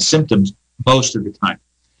the symptoms most of the time.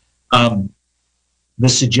 The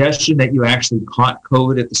suggestion that you actually caught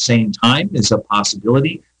COVID at the same time is a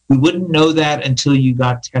possibility. We wouldn't know that until you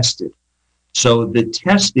got tested. So the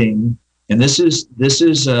testing, and this is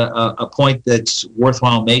a point that's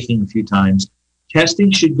worthwhile making a few times, testing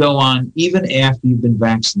should go on even after you've been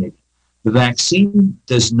vaccinated. The vaccine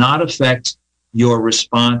does not affect your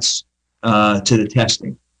response to the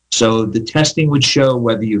testing. So the testing would show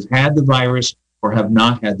whether you've had the virus or have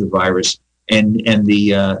not had the virus, and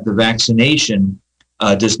the vaccination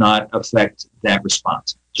does not affect that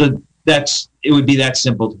response. So it would be that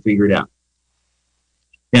simple to figure it out.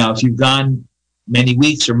 Now, if you've gone many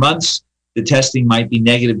weeks or months, the testing might be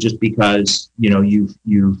negative just because you've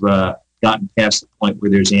gotten past the point where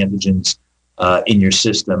there's antigens in your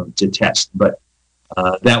system to test. But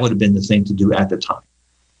that would have been the thing to do at the time.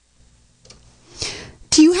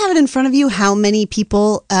 Do you have it in front of you how many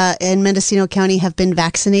people in Mendocino County have been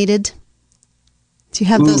vaccinated? Do you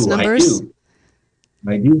have those numbers?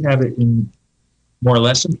 I do have it in more or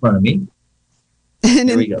less in front of me.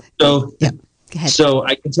 There we go. So, yeah, go ahead. So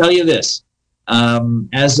I can tell you this.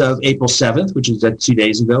 As of April 7th, which is 2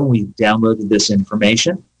 days ago, we downloaded this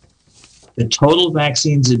information. The total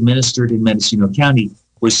vaccines administered in Mendocino County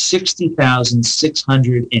was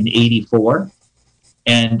 60,684.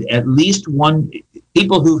 And at least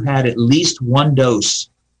people who had at least one dose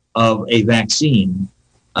of a vaccine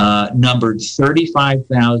numbered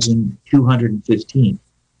 35,215.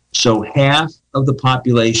 So half of the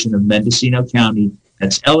population of Mendocino County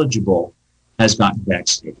that's eligible has gotten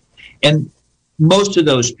vaccinated. And most of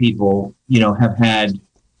those people, have had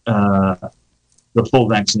the full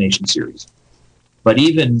vaccination series. But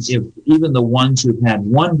even the ones who've had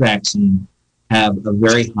one vaccine have a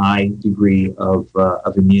very high degree of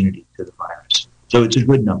immunity to the virus. So it's a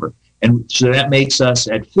good number. And so that makes us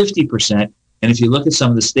at 50%. And if you look at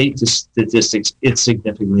some of the state statistics, it's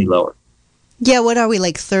significantly lower. Yeah, what are we,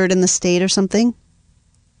 like third in the state or something?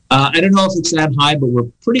 I don't know if it's that high, but we're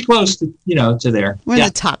pretty close to there. We're in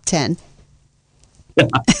the top 10.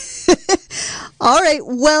 All right.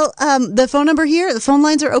 Well, the phone number here, the phone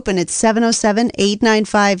lines are open. It's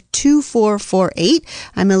 707-895-2448.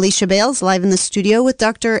 I'm Alicia Bales, live in the studio with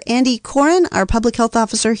Dr. Andy Coren, our public health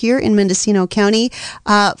officer here in Mendocino County,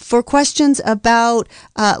 for questions about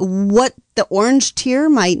what the orange tier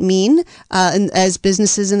might mean as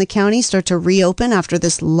businesses in the county start to reopen after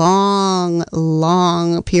this long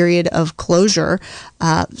period of closure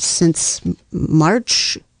since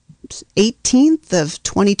March 18th of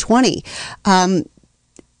 2020.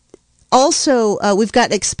 Also, we've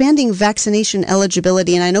got expanding vaccination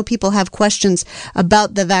eligibility, and I know people have questions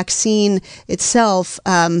about the vaccine itself,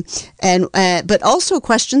 but also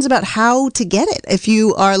questions about how to get it. If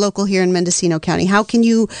you are local here in Mendocino County, how can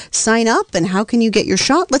you sign up and how can you get your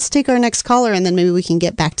shot? Let's take our next caller, and then maybe we can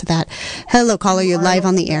get back to that. Hello, caller. You're live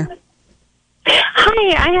on the air.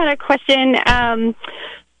 Hi, I had a question.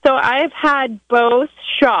 So I've had both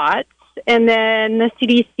shots, and then the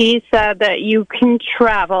CDC said that you can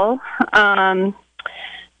travel. So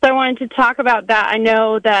I wanted to talk about that. I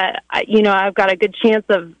know that, I've got a good chance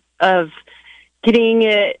of getting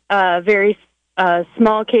it, very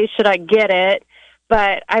small case should I get it.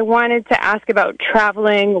 But I wanted to ask about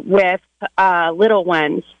traveling with little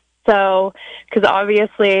ones. So, because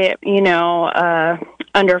obviously,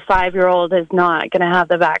 under 5-year-old is not going to have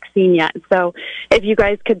the vaccine yet. So if you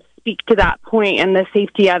guys could speak to that point and the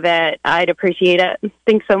safety of it, I'd appreciate it.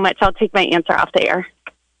 Thanks so much. I'll take my answer off the air.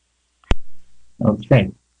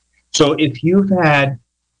 Okay. So if you've had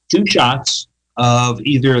 2 shots of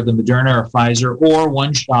either the Moderna or Pfizer, or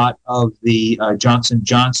 1 shot of the Johnson &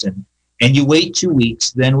 Johnson, and you wait 2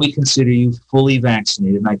 weeks, then we consider you fully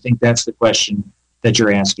vaccinated. And I think that's the question that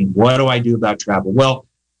you're asking. What do I do about travel? Well,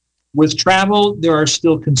 with travel, there are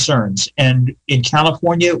still concerns. And in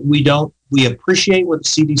California, we appreciate what the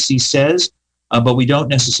CDC says, but we don't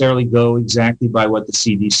necessarily go exactly by what the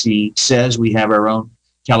CDC says. We have our own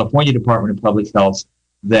California Department of Public Health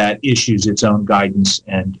that issues its own guidance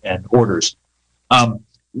and orders.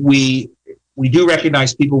 We do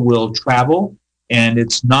recognize people will travel, and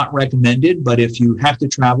it's not recommended, but if you have to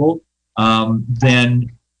travel,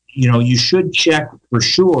 then you should check for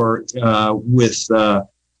sure with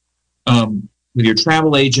your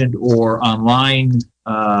travel agent or online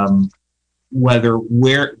whether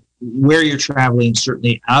where you're traveling,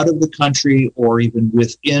 certainly out of the country or even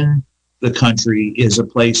within the country, is a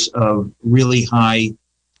place of really high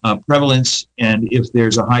prevalence, and if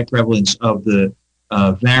there's a high prevalence of the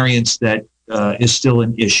variants, that is still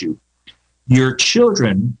an issue. Your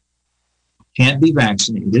children can't be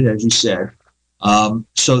vaccinated, as you said,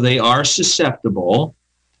 so they are susceptible.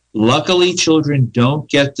 Luckily, children don't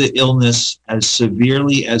get the illness as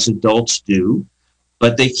severely as adults do,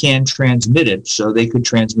 but they can transmit it. So they could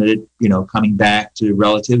transmit it, coming back to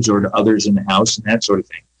relatives or to others in the house and that sort of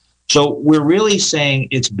thing. So we're really saying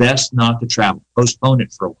it's best not to travel, postpone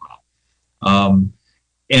it for a while.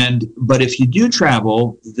 But if you do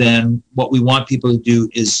travel, then what we want people to do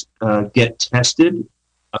is get tested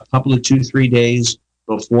a couple of 2-3 days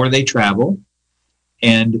before they travel.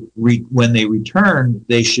 And when they return,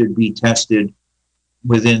 they should be tested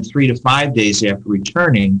within 3 to 5 days after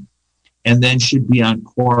returning, and then should be on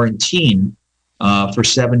quarantine for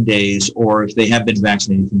 7 days, or if they have been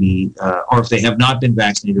vaccinated, can be, or if they have not been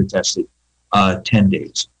vaccinated or tested, 10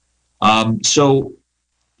 days. So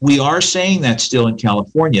we are saying that still in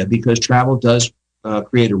California because travel does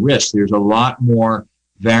create a risk. There's a lot more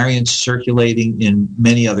variants circulating in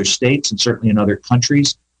many other states and certainly in other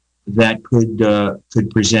countries that could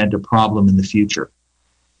present a problem in the future.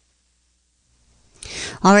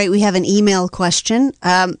 All right, we have an email question.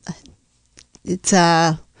 It's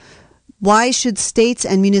why should states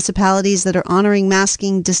and municipalities that are honoring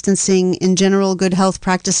masking, distancing, in general good health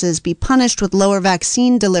practices be punished with lower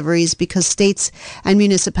vaccine deliveries because states and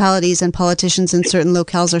municipalities and politicians in certain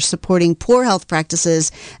locales are supporting poor health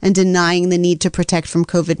practices and denying the need to protect from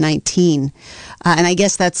COVID-19? And I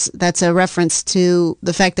guess that's a reference to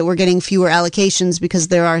the fact that we're getting fewer allocations because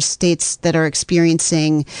there are states that are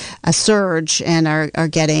experiencing a surge and are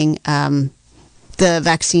getting the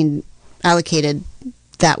vaccine allocated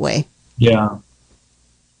that way. Yeah.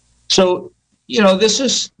 So, this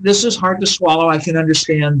is hard to swallow. I can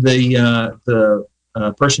understand the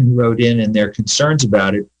person who wrote in and their concerns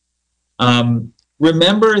about it.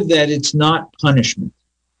 Remember that it's not punishment.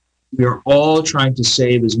 We are all trying to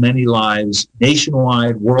save as many lives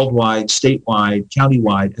nationwide, worldwide, statewide,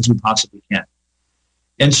 countywide as we possibly can.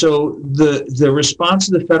 And so the response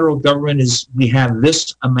of the federal government is we have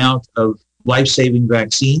this amount of life-saving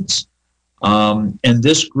vaccines. And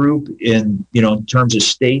this group in terms of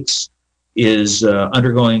states is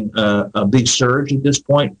undergoing a big surge at this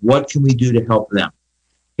point. What can we do to help them?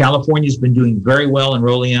 California's been doing very well in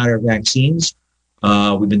rolling out our vaccines.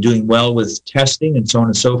 We've been doing well with testing and so on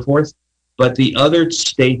and so forth. But the other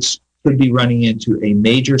states could be running into a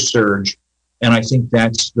major surge. And I think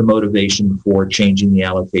that's the motivation for changing the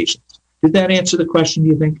allocations. Did that answer the question, do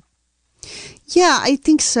you think? Yeah, I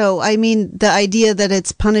think so. I mean, the idea that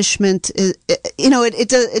it's punishment,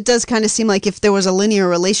 it does kind of seem like if there was a linear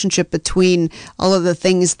relationship between all of the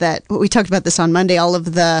things that, we talked about this on Monday, all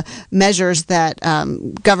of the measures that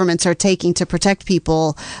governments are taking to protect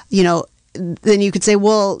people, then you could say,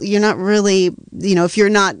 well, you're not really, if you're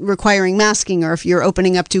not requiring masking or if you're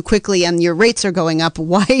opening up too quickly and your rates are going up,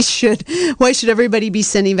 why should everybody be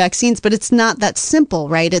sending vaccines? But it's not that simple,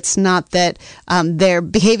 right? It's not that they're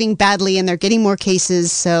behaving badly and they're getting more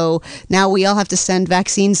cases, so now we all have to send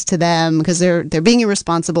vaccines to them because they're being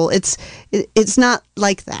irresponsible. It's not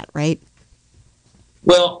like that, right?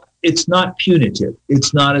 Well, it's not punitive.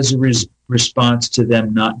 It's not as a response to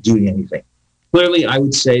them not doing anything. Clearly, I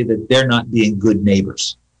would say that they're not being good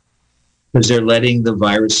neighbors because they're letting the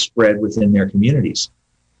virus spread within their communities.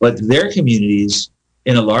 But their communities,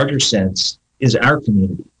 in a larger sense, is our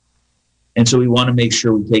community. And so we want to make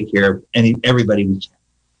sure we take care of everybody we can.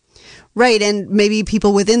 Right, and maybe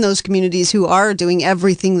people within those communities who are doing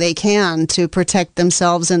everything they can to protect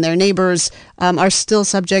themselves and their neighbors are still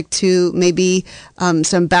subject to maybe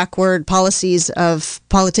some backward policies of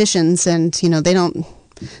politicians, and they don't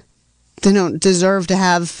deserve to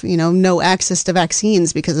have no access to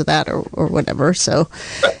vaccines because of that or whatever. So,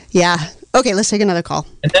 yeah. Okay, let's take another call.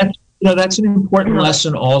 And that's an important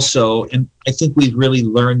lesson also, and I think we've really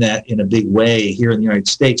learned that in a big way here in the United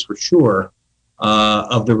States for sure.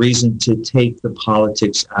 Of the reason to take the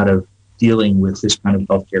politics out of dealing with this kind of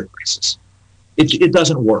healthcare crisis. It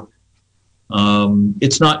doesn't work.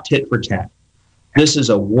 It's not tit for tat. This is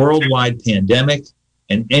a worldwide pandemic,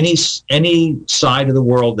 and any side of the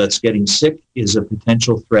world that's getting sick is a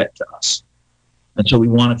potential threat to us. And so we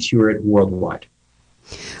want to cure it worldwide.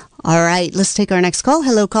 All right, let's take our next call.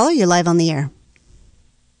 Hello, caller. You're live on the air.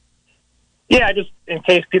 Yeah, just in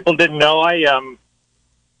case people didn't know, I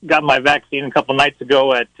got my vaccine a couple nights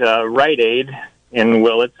ago at Rite Aid in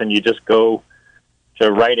Willits, and you just go to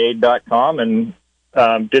riteaid.com and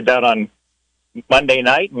did that on Monday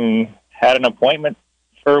night and had an appointment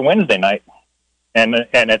for Wednesday night. And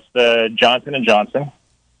it's the Johnson & Johnson.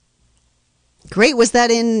 Great. Was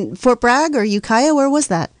that in Fort Bragg or Ukiah? Where was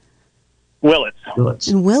that? Willits.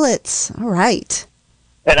 In Willits. All right.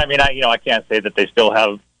 And I mean, I can't say that they still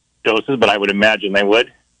have doses, but I would imagine they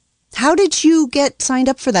would. How did you get signed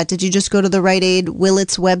up for that? Did you just go to the Rite Aid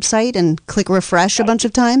Willits website and click refresh a bunch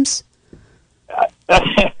of times?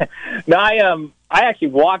 No, I actually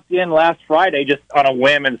walked in last Friday just on a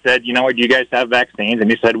whim and said, do you guys have vaccines? And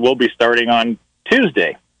he said, we'll be starting on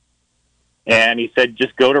Tuesday. And he said,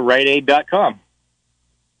 just go to riteaid.com.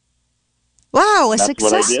 Wow, a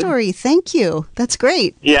success story. Thank you. That's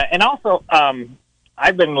great. Yeah, and also,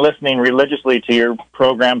 I've been listening religiously to your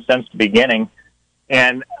program since the beginning,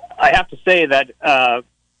 and I have to say that the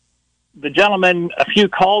gentleman a few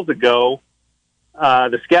calls ago,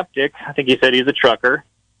 the skeptic, I think he said he's a trucker,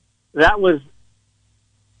 that was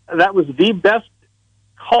the best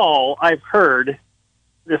call I've heard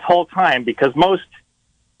this whole time, because most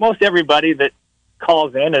everybody that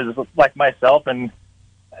calls in is like myself and,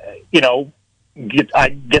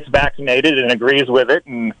 gets vaccinated and agrees with it,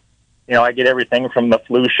 and, I get everything from the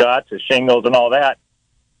flu shot to shingles and all that.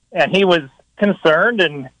 And he was concerned,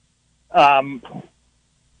 and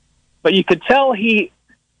but you could tell he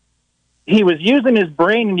was using his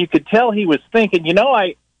brain, and you could tell he was thinking,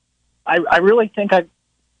 I really think I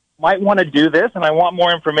might want to do this, and I want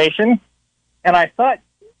more information. And I thought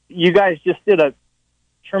you guys just did a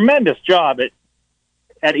tremendous job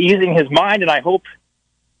at easing his mind, and I hope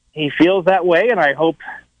he feels that way, and I hope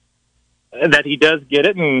that he does get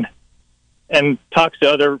it and talks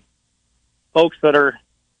to other folks that are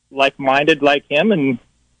like-minded like him. And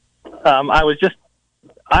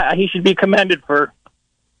he should be commended for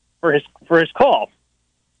his call.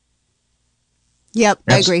 Yep,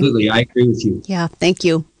 Absolutely. I agree with you. Yeah, thank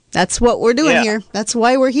you. That's what we're doing here. That's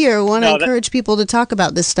why we're here. We want to encourage people to talk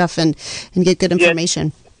about this stuff and get good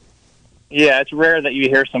information. Yeah, it's rare that you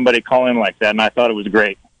hear somebody call in like that, and I thought it was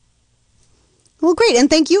great. Well, great, and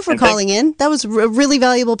thank you for calling in. That was a really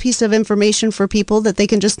valuable piece of information for people that they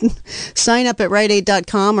can just sign up at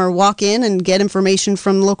riteaid.com or walk in and get information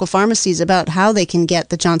from local pharmacies about how they can get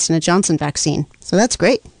the Johnson & Johnson vaccine. So that's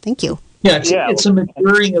great. Thank you. Yeah, it's a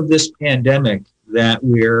maturing of this pandemic that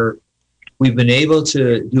we've been able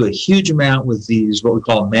to do a huge amount with these, what we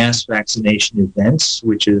call mass vaccination events,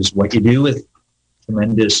 which is what you do with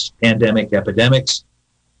tremendous pandemic epidemics.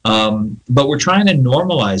 But we're trying to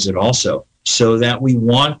normalize it also, so that we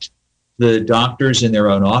want the doctors in their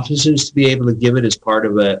own offices to be able to give it as part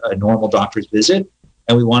of a normal doctor's visit.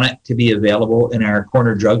 And we want it to be available in our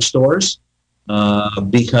corner drugstores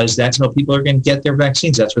because that's how people are going to get their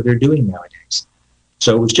vaccines. That's what they're doing nowadays.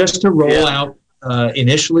 So it was just to roll out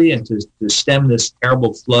initially and to stem this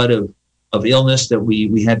terrible flood of illness that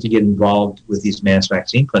we had to get involved with these mass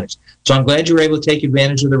vaccine clinics. So I'm glad you were able to take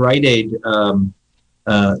advantage of the Rite Aid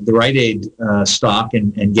stock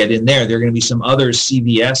and get in there. There are going to be some others.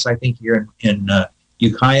 CVS, I think, here in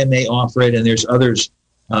Ukiah may offer it, and there's others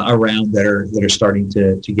around that are starting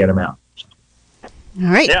to get them out. All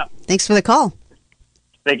right. Yeah. Thanks for the call.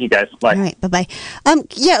 Thank you, guys. Bye. All right. Bye-bye. In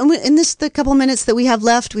the couple minutes that we have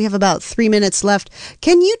left, we have about 3 minutes left.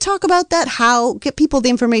 Can you talk about that? Get people the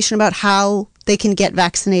information about how they can get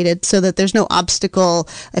vaccinated so that there's no obstacle.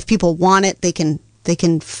 If people want it, they can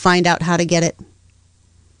find out how to get it.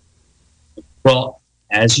 Well,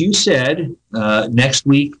 as you said, next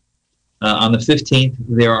week on the 15th,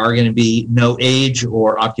 there are going to be no age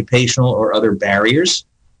or occupational or other barriers.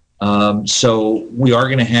 So we are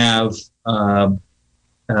going to have our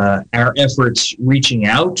efforts reaching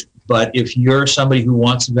out, But if you're somebody who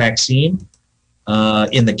wants a vaccine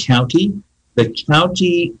in the county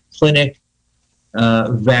clinic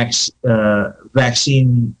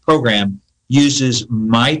vaccine program uses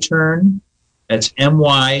MyTurn. That's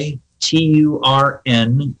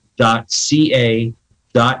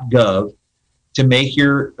myturn.ca.gov to make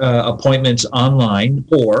your appointments online,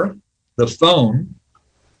 or the phone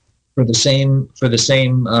for the same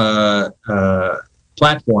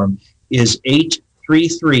platform is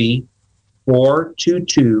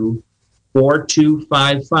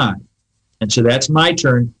 833-422-4255. And so that's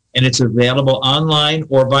MyTurn, and it's available online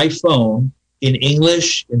or by phone in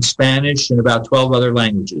English, in Spanish, and about 12 other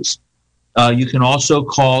languages. You can also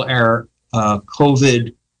call our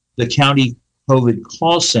the county COVID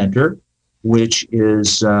call center, which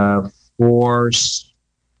is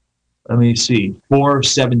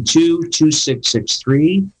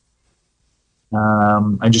 472-2663.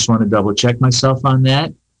 I just want to double check myself on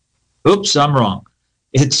that. Oops, I'm wrong.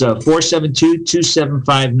 It's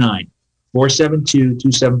 472-2759.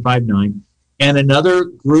 472-2759. And another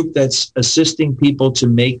group that's assisting people to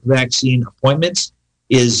make vaccine appointments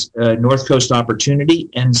is North Coast Opportunity,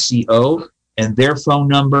 NCO, and their phone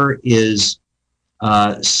number is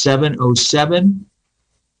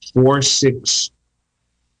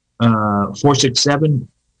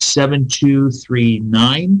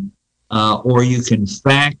 467-7239, or you can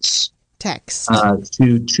text to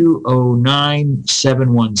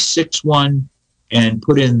 209-7161 and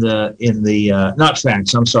put in the not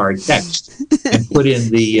fax, I'm sorry, text, and put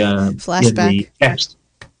in the flashback in the text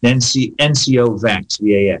NCO VAX,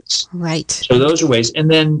 VAX. Right. So those are ways. And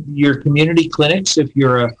then your community clinics, if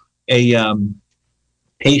you're a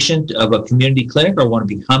patient of a community clinic or want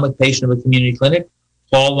to become a patient of a community clinic,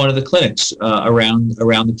 call one of the clinics around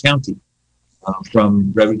the county,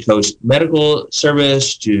 from Redwood Coast Medical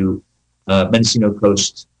Service to Mendocino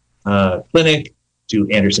Coast Clinic to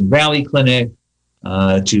Anderson Valley Clinic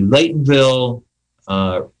to Laytonville,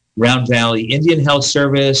 Round Valley Indian Health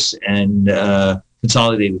Service, and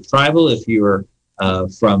Consolidated Tribal if you're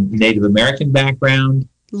from Native American background.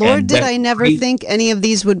 Lord, did I never think any of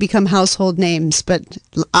these would become household names, but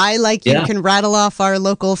I, like you, can rattle off our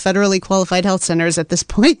local federally qualified health centers at this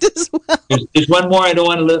point as well. There's one more I don't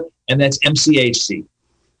want to live, and that's MCHC.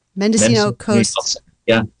 Mendocino Coast.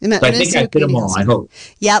 Yeah, so I think I fit them all, I hope.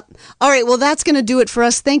 Yep. All right, well, that's going to do it for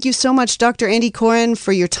us. Thank you so much, Dr. Andy Coren,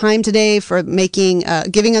 for your time today, for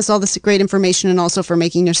giving us all this great information, and also for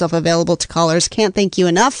making yourself available to callers. Can't thank you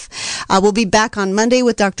enough. We'll be back on Monday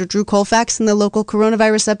with Dr. Drew Colfax in the local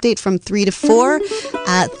coronavirus update from 3 to 4.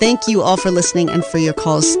 Thank you all for listening and for your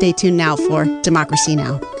calls. Stay tuned now for Democracy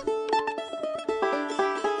Now!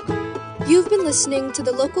 You've been listening to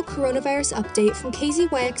the local coronavirus update from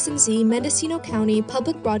KZYXMZ Mendocino County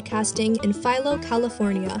Public Broadcasting in Philo,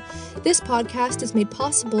 California. This podcast is made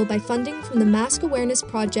possible by funding from the Mask Awareness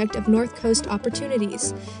Project of North Coast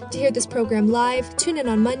Opportunities. To hear this program live, tune in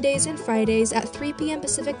on Mondays and Fridays at 3 p.m.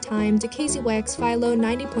 Pacific Time to KZYX Philo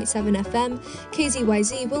 90.7 FM,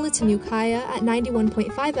 KZYZ Willetton Ukiah at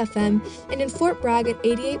 91.5 FM, and in Fort Bragg at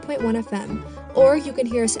 88.1 FM. Or you can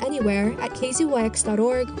hear us anywhere at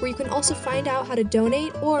kzyx.org, where you can also find out how to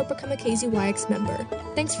donate or become a KZYX member.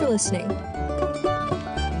 Thanks for listening.